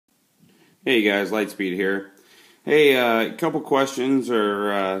Hey guys, Lightspeed here. Hey, a couple questions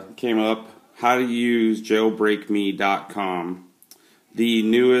came up. How to use jailbreakme.com, the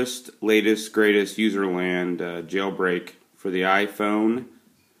newest, latest, greatest userland jailbreak for the iPhone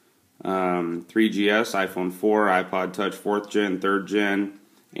 3GS, iPhone 4, iPod Touch 4th Gen, 3rd Gen,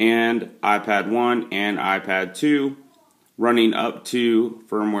 and iPad 1 and iPad 2, running up to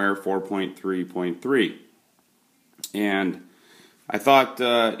firmware 4.3.3. And I thought,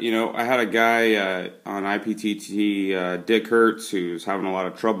 I had a guy on IPTT, DicHertz, who's having a lot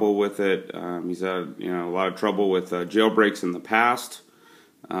of trouble with it. He's had, a lot of trouble with jailbreaks in the past.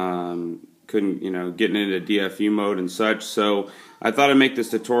 Couldn't, getting into DFU mode and such. So I thought I'd make this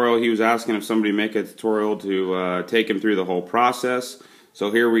tutorial. He was asking if somebody make a tutorial to take him through the whole process.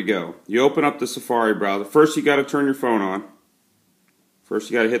 So here we go. You open up the Safari browser. First, you got to turn your phone on.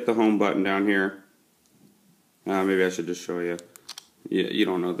 First, you got to hit the home button down here. Maybe I should just show you. Yeah, you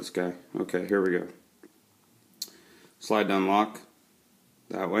don't know this guy. Okay, here we go. Slide to unlock.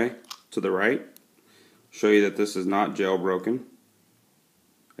 That way. To the right. Show you that this is not jailbroken.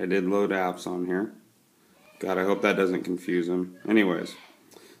 I did load apps on here. God, I hope that doesn't confuse him. Anyways.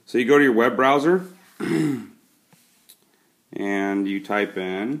 So you go to your web browser. And you type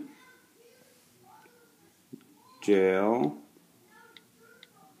in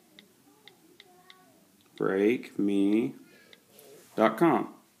jailbreakme.com.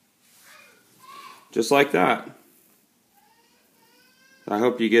 Just like that. I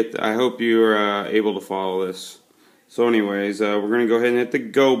hope you're able to follow this. So anyways, we're going to go ahead and hit the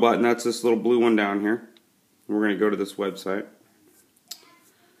go button. That's this little blue one down here. We're going to go to this website.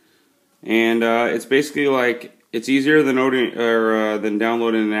 And it's basically like, it's easier than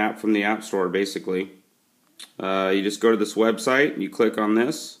downloading an app from the App Store, basically. You just go to this website, you click on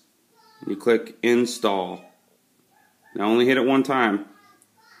this, you click install. Now only hit it one time.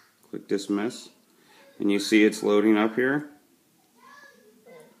 Click dismiss. And you see it's loading up here.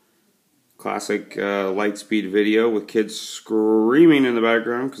 Classic Lightspeed video with kids screaming in the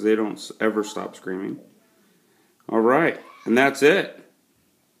background because they don't ever stop screaming. Alright, and that's it.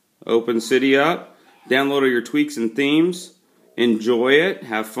 Open City up. Download all your tweaks and themes. Enjoy it.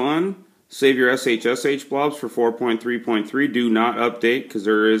 Have fun. Save your SHSH blobs for 4.3.3. Do not update because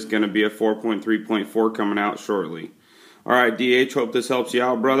there is going to be a 4.3.4 coming out shortly. Alright, DH, hope this helps you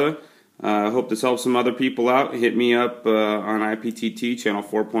out, brother. Hope this helps some other people out. Hit me up on IPTT channel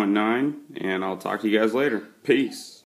 4.9, and I'll talk to you guys later. Peace.